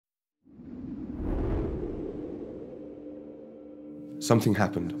Something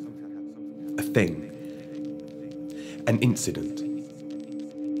happened. A thing. An incident.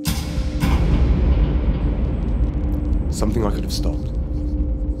 Something I could have stopped.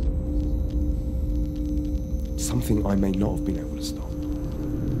 Something I may not have been able to stop.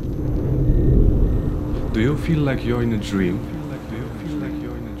 Do you feel like you're in a dream?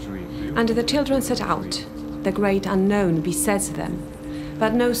 And the children set out. The great unknown besets them.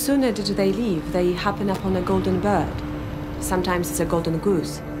 But no sooner did they leave, they happen upon a golden bird. Sometimes it's a golden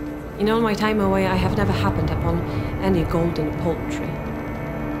goose. In all my time away, I have never happened upon any golden poultry.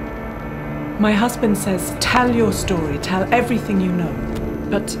 My husband says, tell your story, tell everything you know.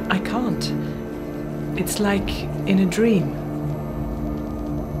 But I can't. It's like in a dream.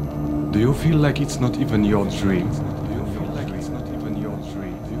 Do you feel like it's not even your dream?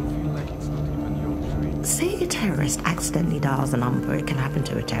 Say a terrorist accidentally dials a number, it can happen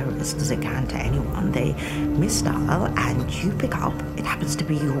to a terrorist as it can to anyone. They misdial and you pick up, it happens to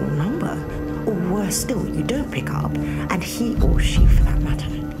be your number. Or worse still, you don't pick up and he or she, for that matter,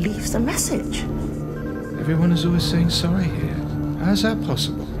 leaves a message. Everyone is always saying sorry here. How's that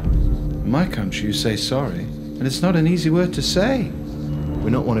possible? In my country you say sorry, and it's not an easy word to say. We're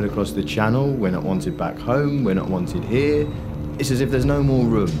not wanted across the channel, we're not wanted back home, we're not wanted here. It's as if there's no more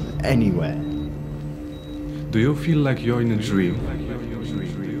room anywhere. Do you feel like you're in a dream?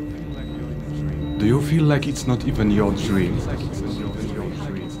 Do you feel like it's not even your dream?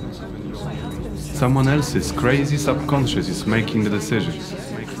 Someone else's crazy subconscious is making the decisions.